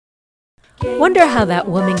Wonder how that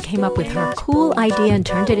woman came up with her cool idea and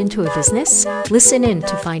turned it into a business? Listen in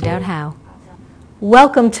to find out how.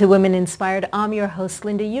 Welcome to Women Inspired. I'm your host,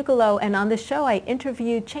 Linda Ugolo, and on the show I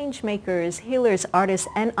interview change makers, healers, artists,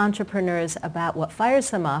 and entrepreneurs about what fires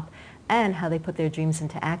them up and how they put their dreams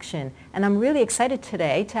into action. And I'm really excited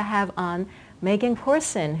today to have on Megan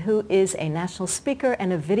Corson, who is a national speaker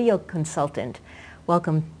and a video consultant.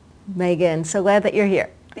 Welcome, Megan. So glad that you're here.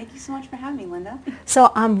 Thank you so much for having me, Linda.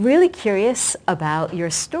 So I'm really curious about your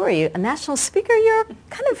story. A national speaker, you're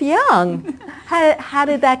kind of young. How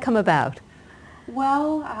did that come about?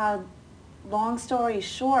 Well, long story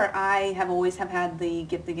short, I have always had the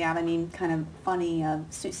gift of gab. I mean, kind of funny,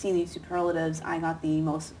 seeing these superlatives. I got the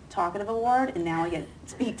most talkative award, and now I get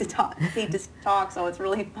paid to talk, so it's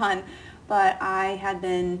really fun. But I had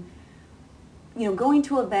been, going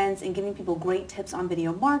to events and giving people great tips on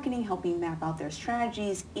video marketing, helping map out their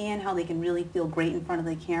strategies, and how they can really feel great in front of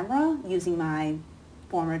the camera using my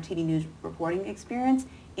former TV news reporting experience.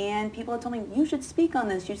 And people had told me, you should speak on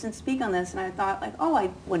this, And I thought, I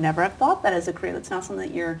would never have thought that as a career. That's not something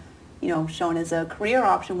that you're, shown as a career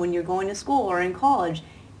option when you're going to school or in college.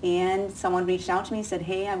 And someone reached out to me and said,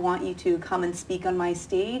 hey, I want you to come and speak on my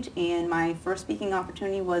stage. And my first speaking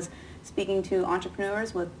opportunity was speaking to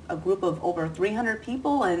entrepreneurs with a group of over 300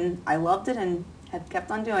 people. And I loved it and have kept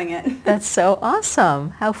on doing it. That's so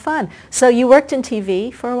awesome. How fun. So you worked in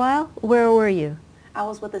TV for a while. Where were you? I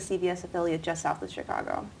was with a CBS affiliate just south of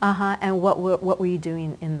Chicago. And what were you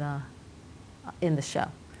doing in the show?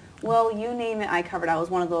 Well, you name it, I covered. I was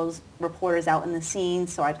one of those reporters out in the scene,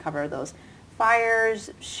 so I'd cover those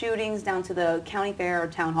fires, shootings, down to the county fair or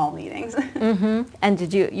town hall meetings. Mm-hmm. And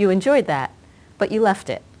did you enjoyed that, but you left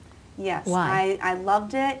it? Yes. Why? I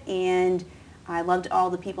loved it, and I loved all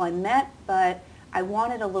the people I met, but I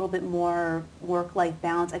wanted a little bit more work-life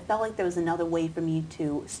balance. I felt like there was another way for me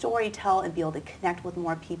to storytell and be able to connect with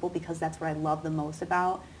more people, because that's what I love the most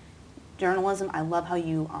about journalism. I love how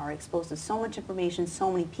you are exposed to so much information,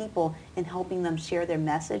 so many people, and helping them share their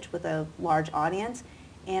message with a large audience.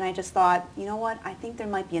 And I just thought, you know what, I think there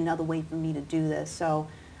might be another way for me to do this. So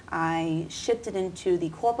I shifted into the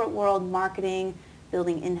corporate world, marketing,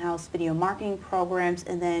 building in-house video marketing programs,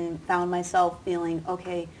 and then found myself feeling,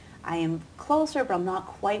 okay, I am closer, but I'm not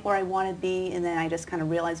quite where I want to be. And then I just kind of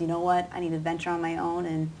realized, you know what, I need to venture on my own.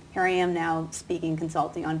 And here I am now speaking,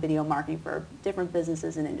 consulting on video marketing for different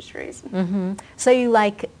businesses and industries. Mm-hmm. So you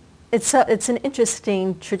it's an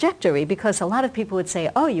interesting trajectory, because a lot of people would say,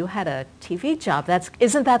 oh, you had a TV job.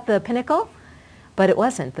 Isn't that the pinnacle? But it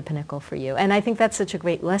wasn't the pinnacle for you. And I think that's such a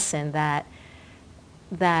great lesson, that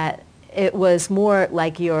it was more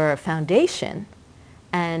like your foundation,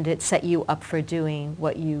 and it set you up for doing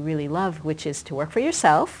what you really love, which is to work for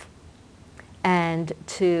yourself and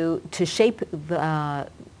to shape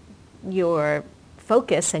your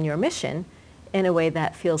focus and your mission in a way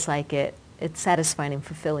that feels like it's satisfying and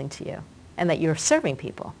fulfilling to you, and that you're serving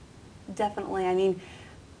people. Definitely. I mean,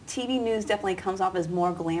 TV news definitely comes off as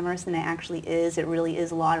more glamorous than it actually is. It really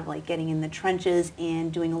is a lot of getting in the trenches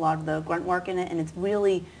and doing a lot of the grunt work in it, and it's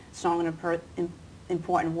really strong and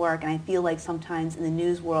important work. And I feel like sometimes in the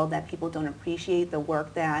news world that people don't appreciate the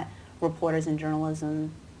work that reporters and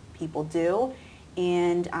journalism people do.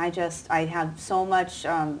 And I have so much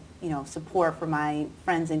support for my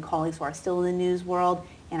friends and colleagues who are still in the news world,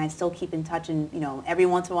 and I still keep in touch, and every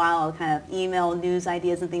once in a while I'll kind of email news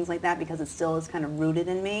ideas and things like that, because it still is kind of rooted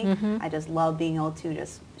in me. Mm-hmm. I just love being able to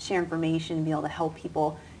just share information and be able to help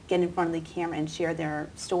people get in front of the camera and share their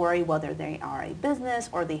story, whether they are a business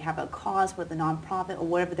or they have a cause with a nonprofit or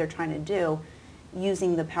whatever they're trying to do,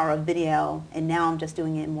 using the power of video. And now I'm just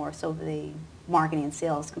doing it more so for the marketing and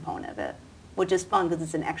sales component of it, which is fun because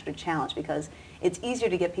it's an extra challenge, because it's easier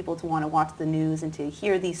to get people to want to watch the news and to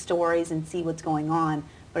hear these stories and see what's going on,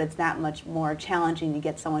 but it's that much more challenging to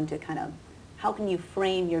get someone to kind of, how can you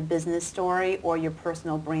frame your business story or your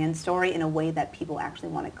personal brand story in a way that people actually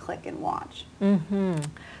want to click and watch? Mm-hmm.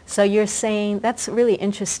 So you're saying, that's really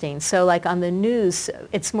interesting. So on the news,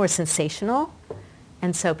 it's more sensational,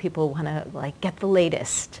 and so people want to get the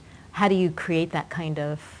latest. How do you create that kind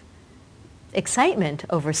of excitement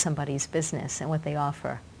over somebody's business and what they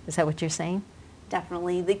offer? Is that what you're saying?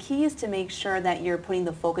 Definitely. The key is to make sure that you're putting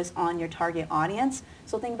the focus on your target audience.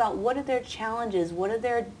 So think about, what are their challenges, what are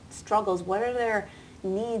their struggles, what are their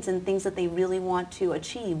needs and things that they really want to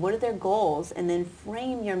achieve, what are their goals, and then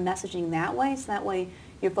frame your messaging that way, so that way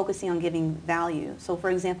you're focusing on giving value. So for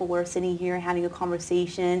example, we're sitting here having a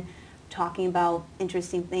conversation, talking about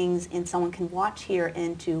interesting things, and someone can watch here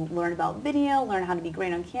and to learn about video, learn how to be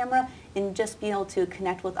great on camera, and just be able to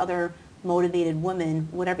connect with other motivated women,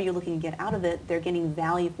 whatever you're looking to get out of it, they're getting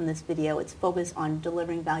value from this video. It's focused on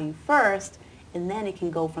delivering value first, and then it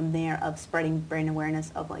can go from there of spreading brand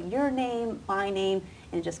awareness of like your name, my name,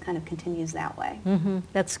 and it just kind of continues that way.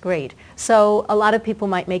 That's great. So a lot of people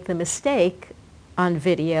might make the mistake on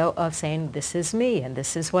video of saying, this is me, and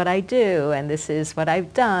this is what I do, and this is what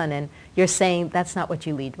I've done, and you're saying that's not what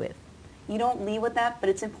you lead with. You don't lead with that, but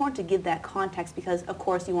it's important to give that context because, of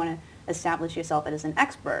course, you want to establish yourself as an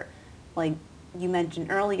expert. Like you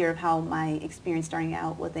mentioned earlier of how my experience starting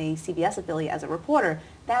out with a CBS affiliate as a reporter,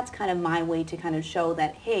 that's kind of my way to kind of show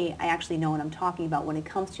that, hey, I actually know what I'm talking about when it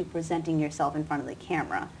comes to presenting yourself in front of the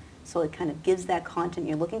camera. So it kind of gives that content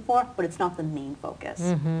you're looking for, but it's not the main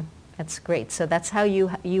focus. That's great. So that's how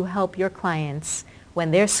you help your clients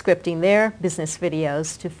when they're scripting their business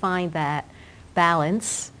videos to find that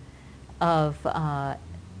balance of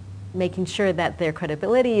making sure that their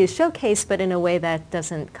credibility is showcased, but in a way that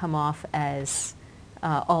doesn't come off as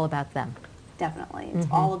all about them. Definitely. It's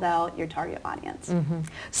all about your target audience.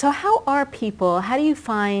 So how do you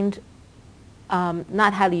find,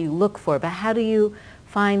 not how do you look for, but how do you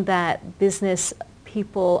find that business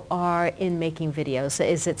people are in making videos?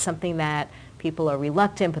 Is it something that people are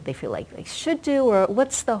reluctant, but they feel like they should do, or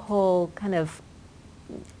what's the whole kind of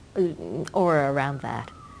aura around that?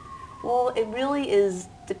 Well, it really is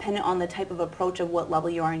dependent on the type of approach of what level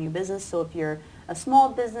you are in your business. So if you're a small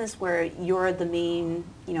business where you're the main,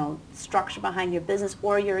 structure behind your business,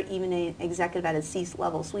 or you're even an executive at a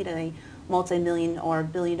C-level suite at a multi-million or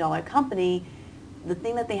billion-dollar company, the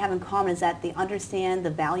thing that they have in common is that they understand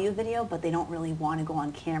the value of video, but they don't really want to go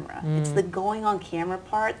on camera. It's the going on camera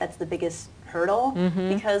part that's the biggest hurdle,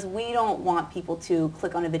 because we don't want people to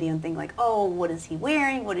click on a video and think like, oh, what is he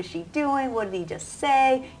wearing? What is she doing? What did he just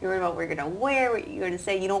say? You're worried about what you're going to wear, what you're going to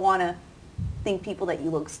say. You don't want to think people that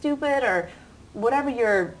you look stupid or whatever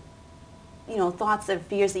your thoughts or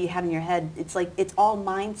fears that you have in your head. It's like, it's all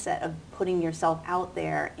mindset of putting yourself out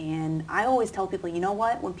there. And I always tell people, you know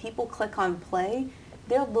what, when people click on play,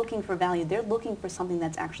 they're looking for value. They're looking for something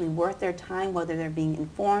that's actually worth their time, whether they're being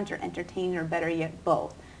informed or entertained, or better yet,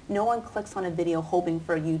 both. No one clicks on a video hoping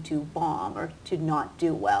for you to bomb or to not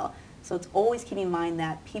do well. So it's always keeping in mind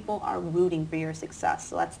that people are rooting for your success.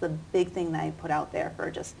 So that's the big thing that I put out there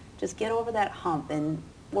for just get over that hump. And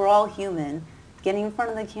we're all human. Getting in front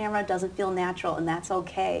of the camera doesn't feel natural, and that's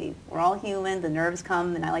okay. We're all human. The nerves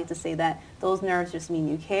come, and I like to say that those nerves just mean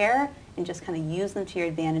you care, and just kind of use them to your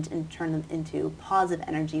advantage and turn them into positive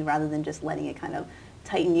energy rather than just letting it kind of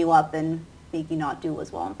tighten you up and make you not do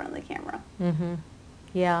as well in front of the camera.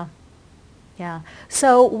 Yeah.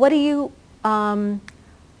 So what do you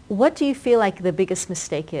feel like the biggest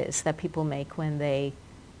mistake is that people make when they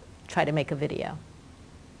try to make a video?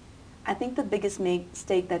 I think the biggest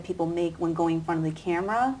mistake that people make when going in front of the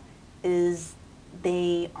camera is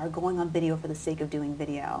they are going on video for the sake of doing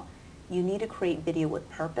video. You need to create video with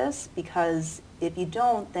purpose, because if you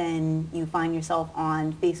don't, then you find yourself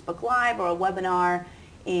on Facebook Live or a webinar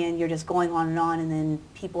and you're just going on, and then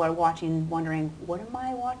people are watching wondering, what am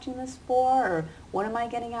I watching this for, or what am I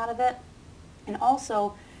getting out of it? And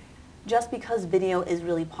also, just because video is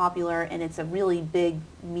really popular and it's a really big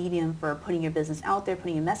medium for putting your business out there,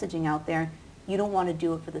 putting your messaging out there, you don't want to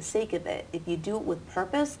do it for the sake of it. If you do it with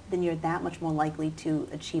purpose, then you're that much more likely to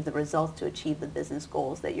achieve the results, to achieve the business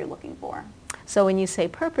goals that you're looking for. So when you say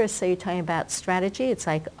purpose, so you're talking about strategy. It's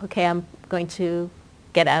like, okay, I'm going to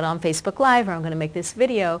get out on Facebook Live, or I'm going to make this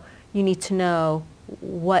video. You need to know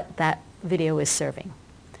what that video is serving.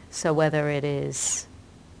 So whether it is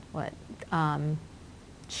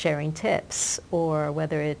sharing tips, or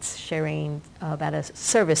whether it's sharing about a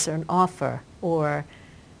service or an offer, or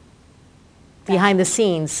behind the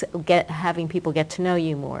scenes, having people get to know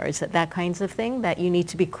you more. Is it that kinds of thing that you need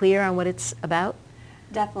to be clear on what it's about?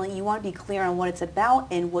 Definitely. You want to be clear on what it's about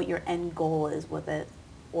and what your end goal is with it,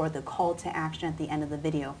 or the call to action at the end of the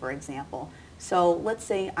video, for example. So let's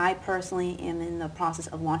say I personally am in the process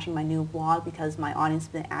of launching my new blog because my audience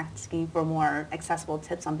has been asking for more accessible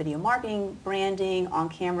tips on video marketing, branding,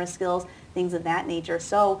 on-camera skills, things of that nature.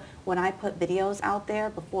 So when I put videos out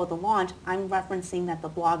there before the launch, I'm referencing that the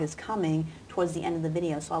blog is coming towards the end of the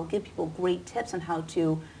video. So I'll give people great tips on how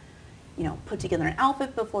to put together an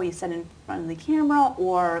outfit before you set in front of the camera,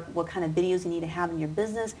 or what kind of videos you need to have in your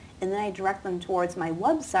business. And then I direct them towards my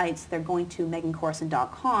website, so they're going to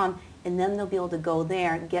megancorson.com, and then they'll be able to go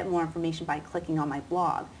there and get more information by clicking on my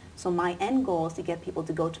blog. So my end goal is to get people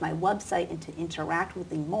to go to my website and to interact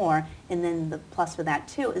with me more. And then the plus for that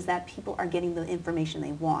too is that people are getting the information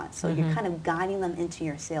they want. So you're kind of guiding them into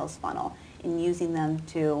your sales funnel and using them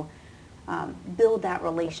to build that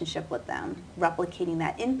relationship with them, replicating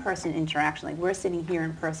that in-person interaction. Like we're sitting here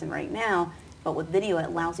in person right now, but with video it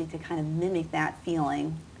allows you to kind of mimic that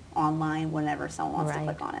feeling online whenever someone wants to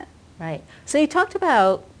click on it. Right. So you talked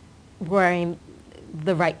about wearing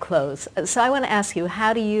the right clothes. So I want to ask you,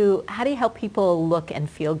 how do you help people look and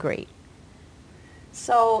feel great?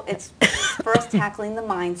 So it's first tackling the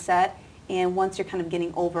mindset, and once you're kind of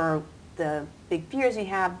getting over the big fears you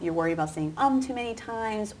have, you're worried about saying too many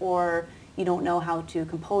times, or you don't know how to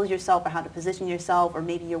compose yourself or how to position yourself, or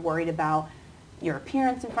maybe you're worried about your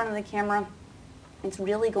appearance in front of the camera. It's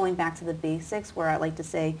really going back to the basics, where I like to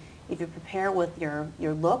say, if you prepare with your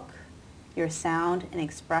look, your sound, and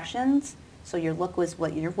expressions. So your look was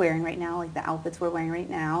what you're wearing right now, like the outfits we're wearing right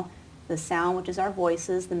now. The sound, which is our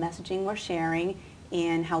voices, the messaging we're sharing,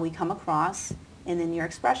 and how we come across. And then your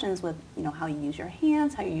expressions with, how you use your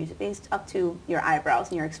hands, how you use your face, up to your eyebrows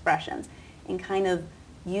and your expressions. And kind of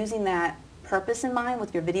using that purpose in mind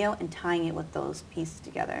with your video and tying it with those pieces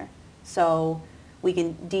together. So we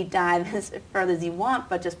can deep dive as further as you want,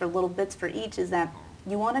 but just for little bits for each is that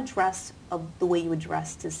you want to dress the way you would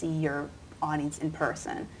dress to see your audience in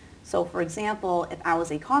person. So for example, if I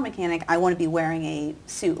was a car mechanic, I wouldn't be wearing a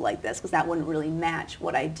suit like this because that wouldn't really match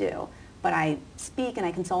what I do. But I speak and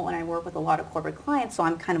I consult and I work with a lot of corporate clients, so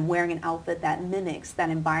I'm kind of wearing an outfit that mimics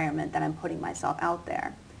that environment that I'm putting myself out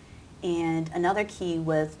there. And another key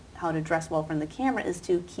with how to dress well from the camera is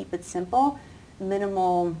to keep it simple.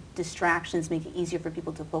 Minimal distractions make it easier for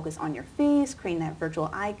people to focus on your face, creating that virtual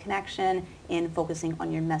eye connection, and focusing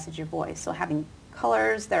on your message, your voice. So having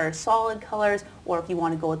colors that are solid colors, or if you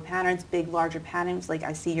want to go with patterns, big, larger patterns, like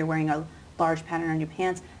I see you're wearing a large pattern on your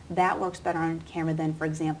pants, that works better on camera than, for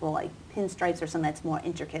example, like pinstripes or something that's more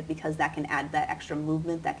intricate, because that can add that extra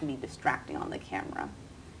movement that can be distracting on the camera.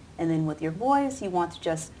 And then with your voice, you want to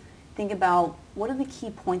just think about what are the key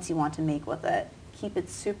points you want to make with it. Keep it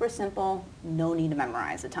super simple, no need to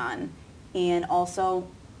memorize a ton. And also,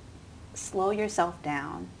 slow yourself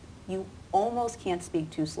down. You almost can't speak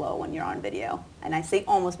too slow when you're on video. And I say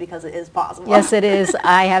almost because it is possible. Yes, it is.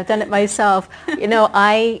 I have done it myself.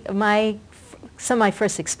 Some of my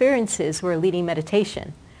first experiences were leading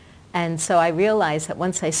meditation. And so I realized that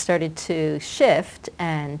once I started to shift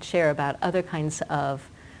and share about other kinds of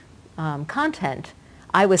content,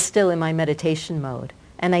 I was still in my meditation mode.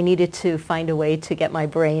 And I needed to find a way to get my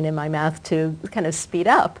brain and my mouth to kind of speed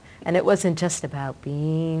up. And it wasn't just about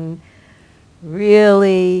being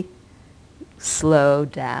really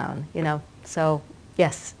slowed down, So,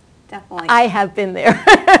 yes. Definitely. I have been there.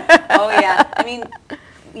 Oh, yeah. I mean,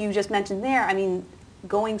 you just mentioned there,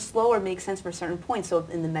 going slower makes sense for certain points. So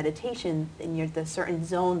in the meditation, in the certain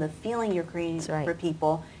zone, the feeling you're creating for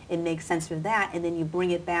people, it makes sense for that. And then you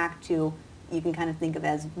bring it back to, you can kind of think of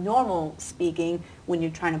as normal speaking when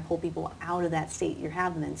you're trying to pull people out of that state you're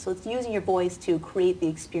having in. So it's using your voice to create the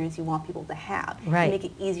experience you want people to have. Right. And make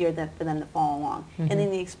it easier for them to follow along. Mm-hmm. And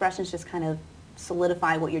then the expressions just kind of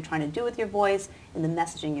solidify what you're trying to do with your voice and the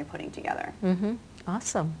messaging you're putting together. Mm-hmm.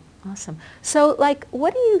 Awesome. Awesome. So,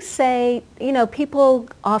 what do you say, people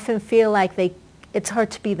often feel like it's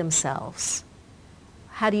hard to be themselves.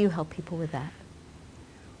 How do you help people with that?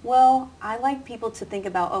 Well, I like people to think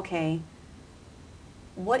about, okay,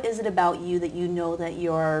 what is it about you that you know that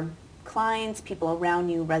your clients, people around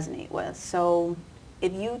you resonate with? So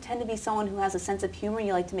if you tend to be someone who has a sense of humor,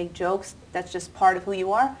 you like to make jokes, that's just part of who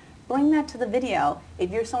you are, bring that to the video.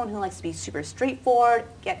 If you're someone who likes to be super straightforward,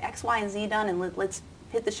 get X, Y, and Z done, and let's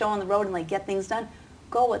hit the show on the road and get things done,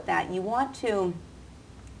 go with that. You want to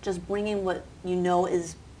just bring in what you know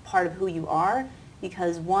is part of who you are,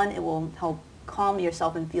 because one, it will help calm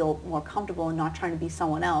yourself and feel more comfortable and not trying to be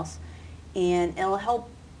someone else. And it'll help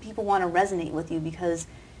people want to resonate with you, because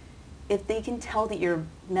if they can tell that you're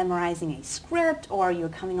memorizing a script or you're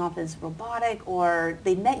coming off as robotic, or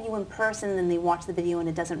they met you in person and they watch the video and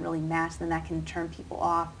it doesn't really match, then that can turn people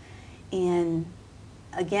off. And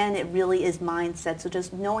again, it really is mindset. So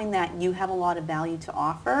just knowing that you have a lot of value to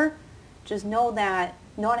offer, just know that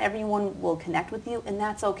not everyone will connect with you, and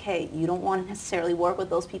that's okay. You don't want to necessarily work with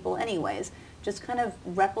those people anyways. Just kind of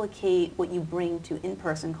replicate what you bring to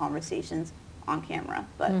in-person conversations on camera.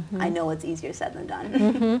 But I know it's easier said than done.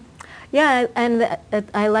 Mm-hmm. Yeah, and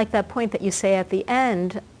I like that point that you say at the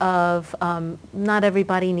end of not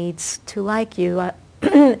everybody needs to like you.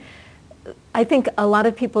 I think a lot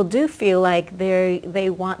of people do feel like they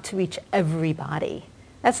want to reach everybody.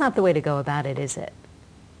 That's not the way to go about it, is it?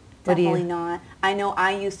 Definitely not. I know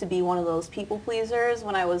I used to be one of those people pleasers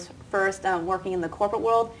when I was first working in the corporate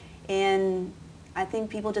world, and I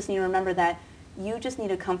think people just need to remember that you just need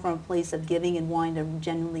to come from a place of giving and wanting to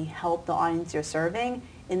genuinely help the audience you're serving,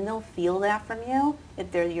 and they'll feel that from you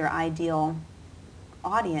if they're your ideal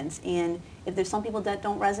audience. And if there's some people that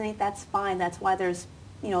don't resonate, that's fine. That's why there's,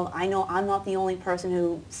 I know I'm not the only person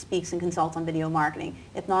who speaks and consults on video marketing.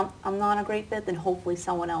 If not, I'm not a great fit, then hopefully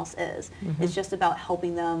someone else is. Mm-hmm. It's just about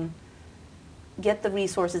helping them get the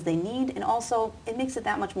resources they need, and also it makes it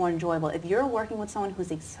that much more enjoyable. If you're working with someone who's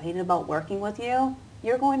excited about working with you,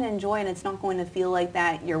 you're going to enjoy it, and it's not going to feel like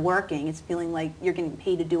that you're working. It's feeling like you're getting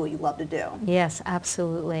paid to do what you love to do. Yes,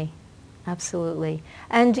 absolutely. Absolutely.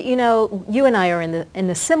 And you and I are in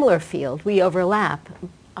the similar field. We overlap.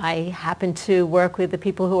 I happen to work with the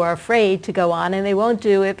people who are afraid to go on, and they won't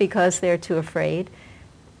do it because they're too afraid,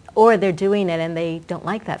 or they're doing it and they don't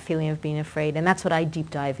like that feeling of being afraid. And that's what I deep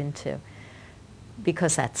dive into,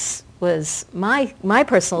 because that was my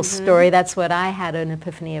personal mm-hmm. story. That's what I had an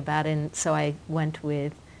epiphany about, and so I went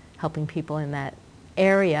with helping people in that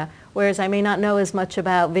area, whereas I may not know as much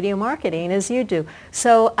about video marketing as you do.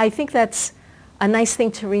 So I think that's a nice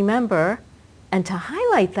thing to remember and to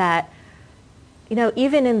highlight that,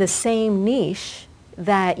 even in the same niche,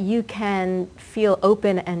 that you can feel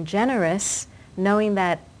open and generous, knowing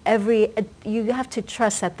that you have to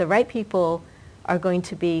trust that the right people are going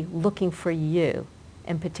to be looking for you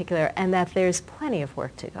in particular, and that there's plenty of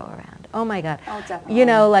work to go around. Oh my God. Oh, definitely.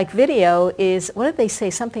 Like video is, what did they say?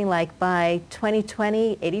 Something like by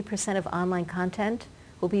 2020, 80% of online content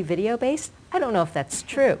will be video based. I don't know if that's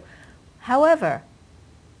true. However,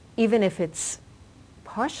 even if it's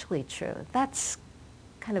partially true, that's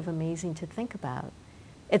kind of amazing to think about.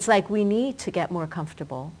 It's like we need to get more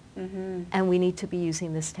comfortable, mm-hmm. and we need to be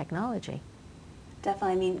using this technology.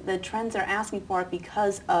 Definitely. I mean, the trends are asking for it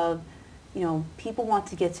because of, people want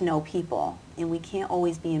to get to know people, and we can't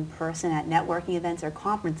always be in person at networking events or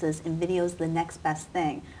conferences, and video is the next best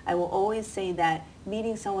thing. I will always say that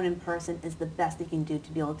meeting someone in person is the best you can do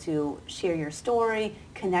to be able to share your story,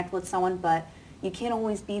 connect with someone, but you can't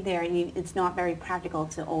always be there, and it's not very practical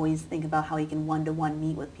to always think about how you can one-to-one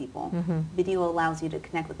meet with people. Mm-hmm. Video allows you to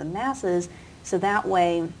connect with the masses, so that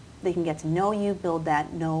way they can get to know you, build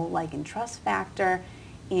that know, like, and trust factor.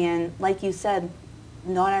 And like you said,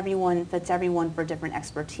 not everyone fits everyone for different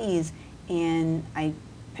expertise. And I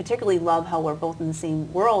particularly love how we're both in the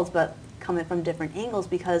same worlds, but coming from different angles,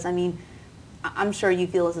 because, I'm sure you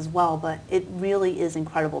feel this as well, but it really is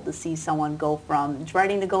incredible to see someone go from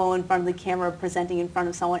dreading to go in front of the camera, presenting in front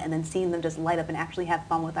of someone, and then seeing them just light up and actually have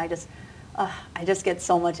fun with it. I just get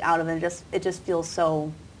so much out of it. It just feels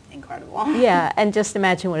so incredible. Yeah, and just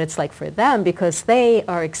imagine what it's like for them, because they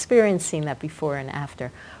are experiencing that before and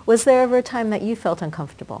after. Was there ever a time that you felt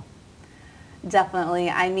uncomfortable?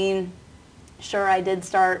 Definitely. Sure, I did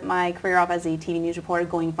start my career off as a TV news reporter.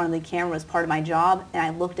 Going in front of the camera was part of my job, and I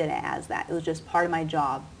looked at it as that. It was just part of my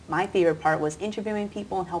job. My favorite part was interviewing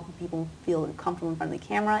people and helping people feel comfortable in front of the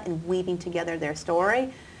camera and weaving together their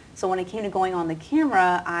story. So when it came to going on the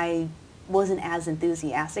camera, I wasn't as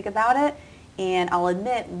enthusiastic about it. And I'll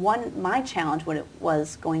admit, my challenge when it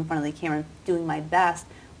was going in front of the camera and doing my best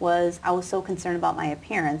was I was so concerned about my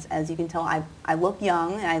appearance. As you can tell, I look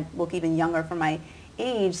young, and I look even younger for my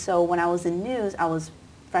age. So when I was in news, I was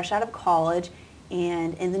fresh out of college,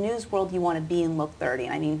 and in the news world, you want to be and look 30.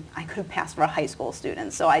 And I could have passed for a high school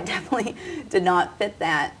student, so I definitely did not fit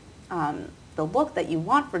that, the look that you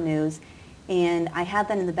want for news. And I had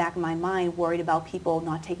that in the back of my mind, worried about people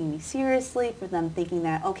not taking me seriously, for them thinking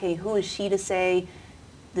that, okay, who is she to say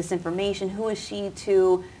this information? Who is she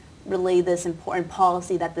to relay this important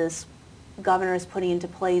policy that this governor is putting into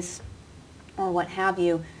place, or what have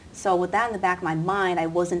you? So with that in the back of my mind, I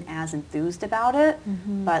wasn't as enthused about it.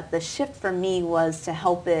 Mm-hmm. But the shift for me was to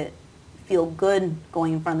help it feel good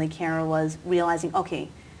going in front of the camera, was realizing, okay,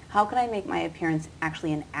 how can I make my appearance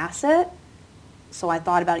actually an asset? So I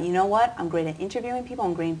thought about, you know what, I'm great at interviewing people,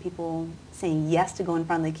 I'm great at people saying yes to go in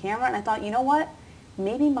front of the camera, and I thought, you know what,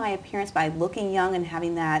 maybe my appearance, by looking young and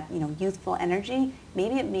having that, youthful energy,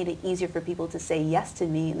 maybe it made it easier for people to say yes to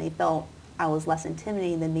me, and they felt I was less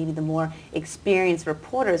intimidating than maybe the more experienced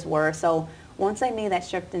reporters were. So once I made that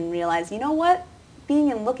shift and realized, you know what,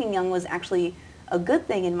 being and looking young was actually a good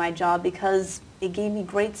thing in my job, because it gave me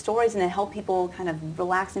great stories and it helped people kind of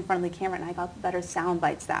relax in front of the camera, and I got better sound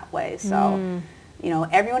bites that way. So,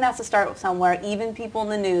 everyone has to start somewhere, even people in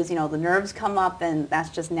the news, the nerves come up, and that's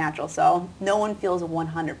just natural. So no one feels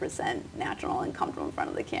 100% natural and comfortable in front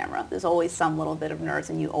of the camera. There's always some little bit of nerves,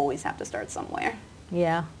 and you always have to start somewhere.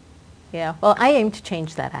 Yeah. Yeah, well, I aim to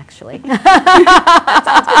change that, actually. That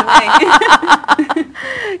sounds good to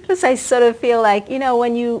me. Because I sort of feel like,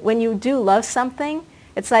 when you do love something,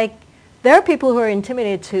 it's like there are people who are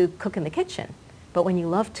intimidated to cook in the kitchen. But when you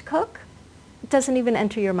love to cook, it doesn't even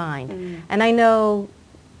enter your mind. Mm. And I know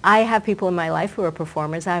I have people in my life who are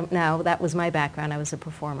performers. Now, that was my background. I was a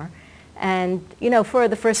performer. And, you know, for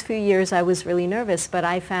the first few years, I was really nervous, but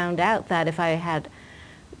I found out that if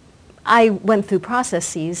I went through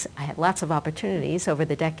processes, I had lots of opportunities over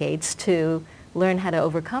the decades to learn how to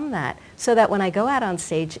overcome that, so that when I go out on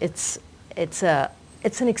stage, it's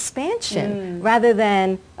an expansion rather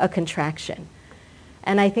than a contraction.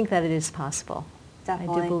 And I think that it is possible.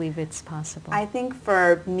 Definitely. I do believe it's possible. I think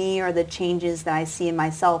for me, or the changes that I see in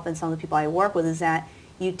myself and some of the people I work with, is that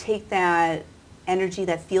you take that energy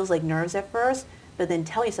that feels like nerves at first, but then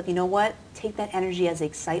tell yourself, you know what, take that energy as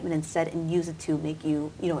excitement instead and use it to make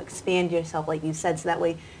you, expand yourself, like you said, so that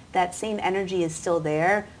way that same energy is still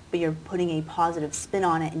there, but you're putting a positive spin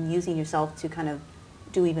on it and using yourself to kind of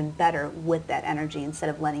do even better with that energy instead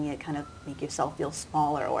of letting it kind of make yourself feel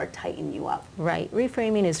smaller or tighten you up. Right.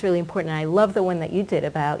 Reframing is really important. I love the one that you did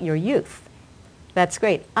about your youth. That's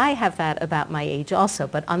great. I have that about my age also,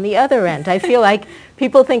 but on the other end, I feel like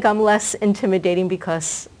people think I'm less intimidating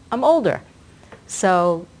because I'm older.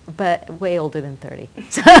 So, but way older than 30.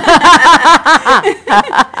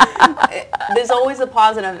 There's always a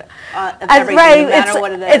positive of everything, right. No matter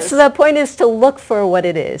what it is. The point is to look for what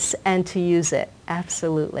it is and to use it.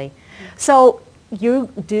 Absolutely. So you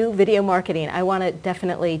do video marketing. I want to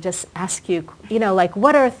definitely just ask you, like,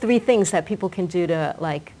 what are 3 things that people can do to,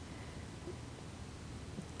 like,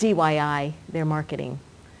 DIY their marketing?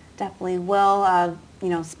 Definitely. Well,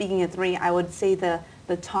 speaking of 3, I would say the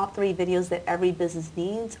top 3 videos that every business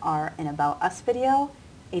needs are an About Us video,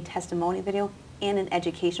 a testimonial video, and an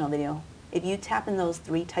educational video. If you tap in those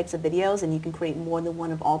 3 types of videos, and you can create more than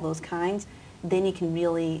one of all those kinds, then you can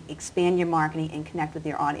really expand your marketing and connect with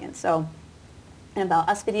your audience. So an About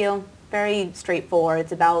Us video, very straightforward.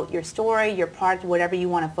 It's about your story, your product, whatever you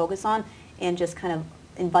want to focus on, and just kind of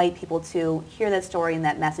invite people to hear that story and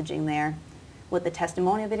that messaging there. With the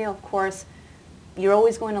testimonial video, of course, you're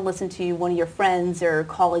always going to listen to one of your friends or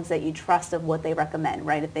colleagues that you trust of what they recommend,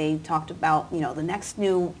 right? If they talked about, the next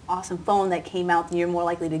new awesome phone that came out, then you're more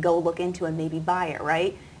likely to go look into it and maybe buy it,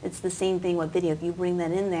 right? It's the same thing with video. If you bring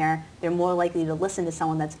that in there, they're more likely to listen to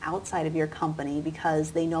someone that's outside of your company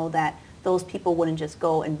because they know that those people wouldn't just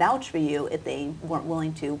go and vouch for you if they weren't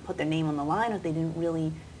willing to put their name on the line, or if they didn't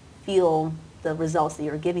really feel the results that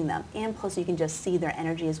you're giving them. And plus you can just see their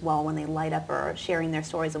energy as well when they light up or sharing their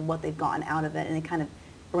stories of what they've gotten out of it, and it kind of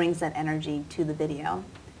brings that energy to the video.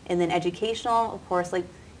 And then educational, of course, like,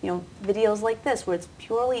 videos like this where it's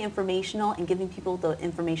purely informational and giving people the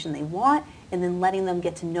information they want, and then letting them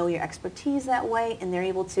get to know your expertise that way, and they're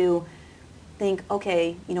able to think,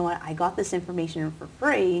 okay, you know what, I got this information for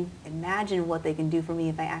free. Imagine what they can do for me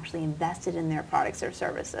if I actually invested in their products or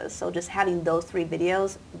services. So just having those 3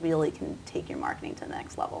 videos really can take your marketing to the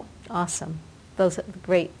next level. Awesome. Those are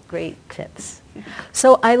great, great tips.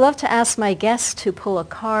 So I love to ask my guests to pull a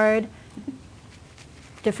card,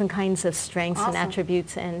 different kinds of strengths and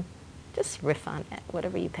attributes, and just riff on it,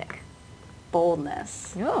 whatever you pick.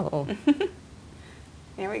 Boldness. Oh.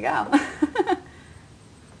 Here we go.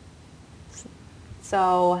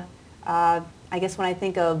 So I guess when I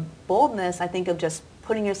think of boldness, I think of just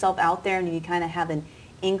putting yourself out there, and you kind of have an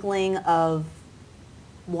inkling of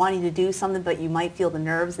wanting to do something, but you might feel the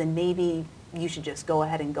nerves, then maybe you should just go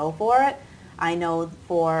ahead and go for it. I know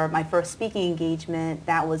for my first speaking engagement,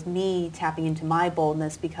 that was me tapping into my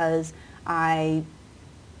boldness, because I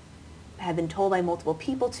had been told by multiple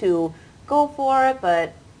people to go for it,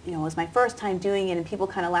 but it was my first time doing it, and people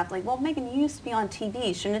kind of laughed like, well, Megan, you used to be on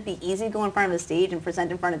TV. Shouldn't it be easy to go in front of a stage and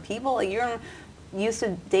present in front of people? Like, you're used to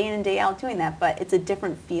day in and day out doing that, but it's a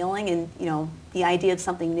different feeling, and the idea of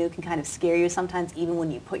something new can kind of scare you sometimes, even when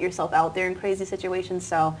you put yourself out there in crazy situations.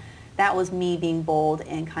 So that was me being bold,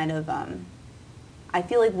 and kind of, I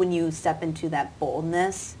feel like when you step into that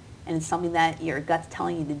boldness, and it's something that your gut's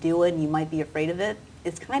telling you to do it, and you might be afraid of it,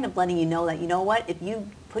 it's kind of letting you know that, you know what, if you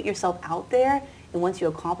put yourself out there, and once you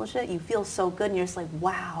accomplish it, you feel so good, and you're just like,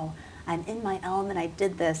 wow, I'm in my element, I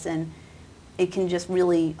did this, and it can just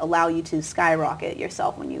really allow you to skyrocket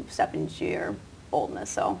yourself when you step into your boldness.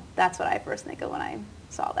 So that's what I first think of when I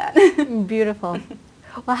saw that. Beautiful.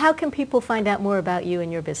 Well, how can people find out more about you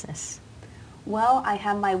and your business? Well, I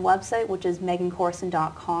have my website, which is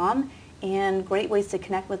megancorson.com, and great ways to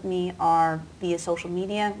connect with me are via social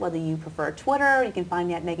media. Whether you prefer Twitter, you can find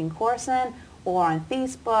me at Megan Corson, or on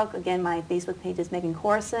Facebook. Again, my Facebook page is Megan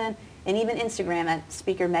Corson, and even Instagram at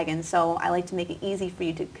Speaker Megan. So I like to make it easy for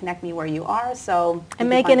you to connect me where you are. So and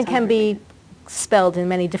Megan can be spelled in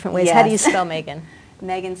many different ways. Yes. How do you spell Megan?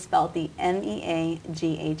 Megan spelled the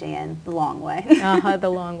M-E-A-G-H-A-N, the long way. The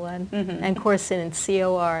long one. Mm-hmm. And Corson,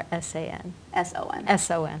 Corsan. S-O-N.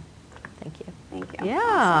 S-O-N. Thank you. Thank you. Yeah.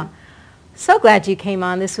 Awesome. So glad you came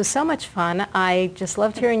on. This was so much fun. I just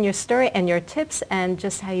loved hearing your story and your tips and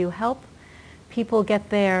just how you help people get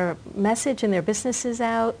their message and their businesses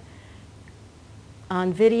out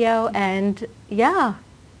on video. And yeah.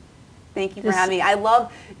 Thank you for having me. I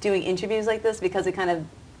love doing interviews like this because it kind of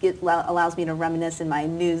allows me to reminisce in my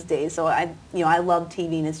news days. So I love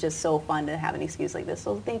TV, and it's just so fun to have an excuse like this.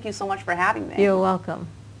 So thank you so much for having me. You're welcome.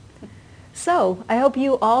 So I hope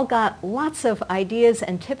you all got lots of ideas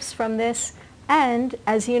and tips from this. And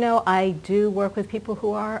as you know, I do work with people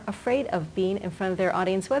who are afraid of being in front of their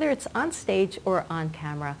audience, whether it's on stage or on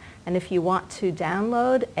camera. And if you want to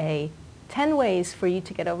download 10 ways for you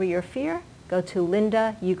to get over your fear, go to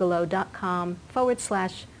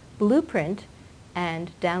lindaugelow.com/blueprint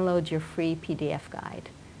and download your free PDF guide.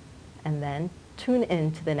 And then tune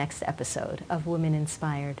in to the next episode of Women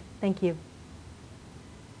Inspired. Thank you.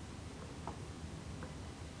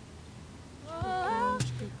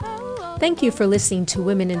 Thank you for listening to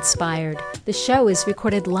Women Inspired. The show is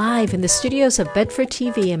recorded live in the studios of Bedford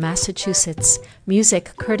TV in Massachusetts.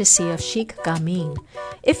 Music courtesy of Sheikh Gamin.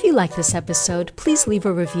 If you like this episode, please leave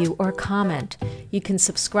a review or comment. You can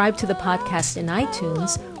subscribe to the podcast in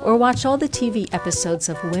iTunes or watch all the TV episodes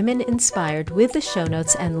of Women Inspired with the show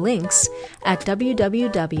notes and links at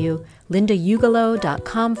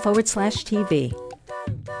www.lindaugelow.com/TV.